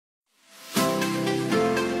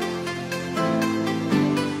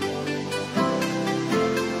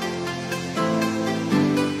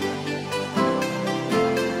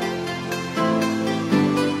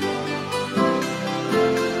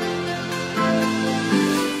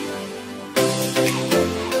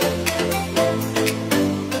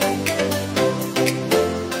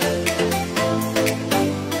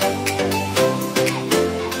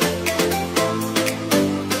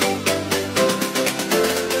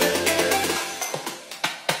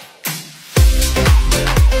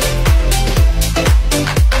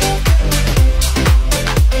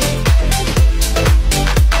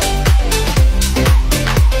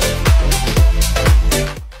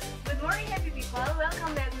people,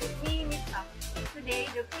 welcome back with me, Miss Up. Today,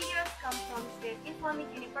 the videos come from State Islamic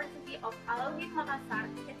University of Al-Audit Makassar,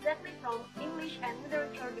 exactly from English and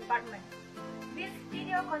Literature Department. This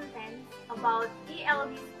video contains about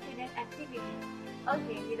ELD student activities.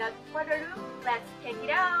 Okay, without further ado, let's check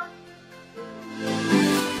it out!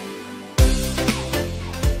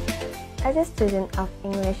 As a student of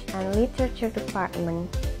English and Literature Department,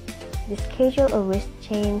 the schedule always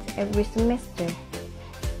changes every semester.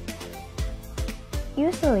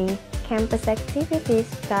 Usually, campus activities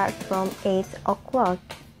start from 8 o'clock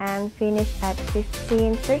and finish at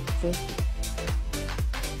 15:30.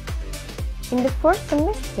 In the fourth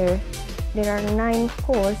semester, there are 9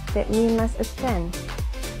 courses that we must attend.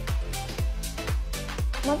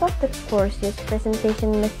 Most of the course use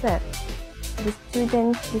presentation method. The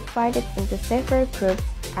students divided into several groups,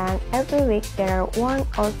 and every week there are 1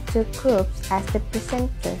 or 2 groups as the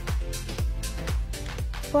presenter.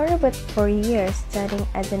 For about 4 years studying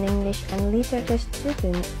as an English and Literature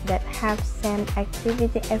student that have same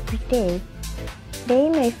activity every day, they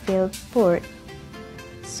may feel bored.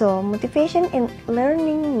 So motivation in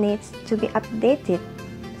learning needs to be updated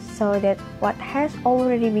so that what has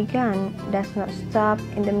already begun does not stop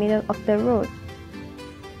in the middle of the road.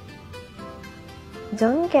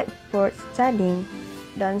 Don't get bored studying,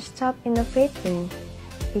 don't stop innovating,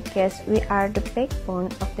 because we are the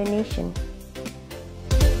backbone of the nation.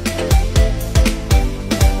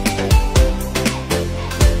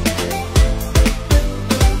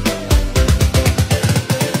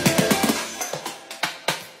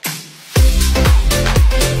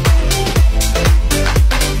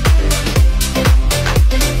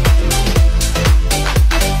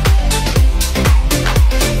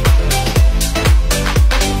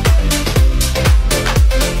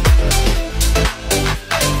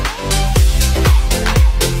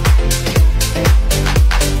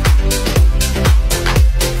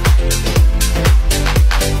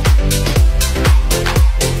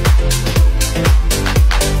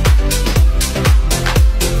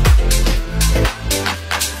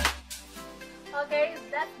 Okay,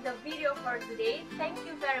 that's the video for today. Thank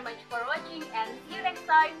you very much for watching and see you next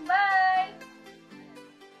time. Bye!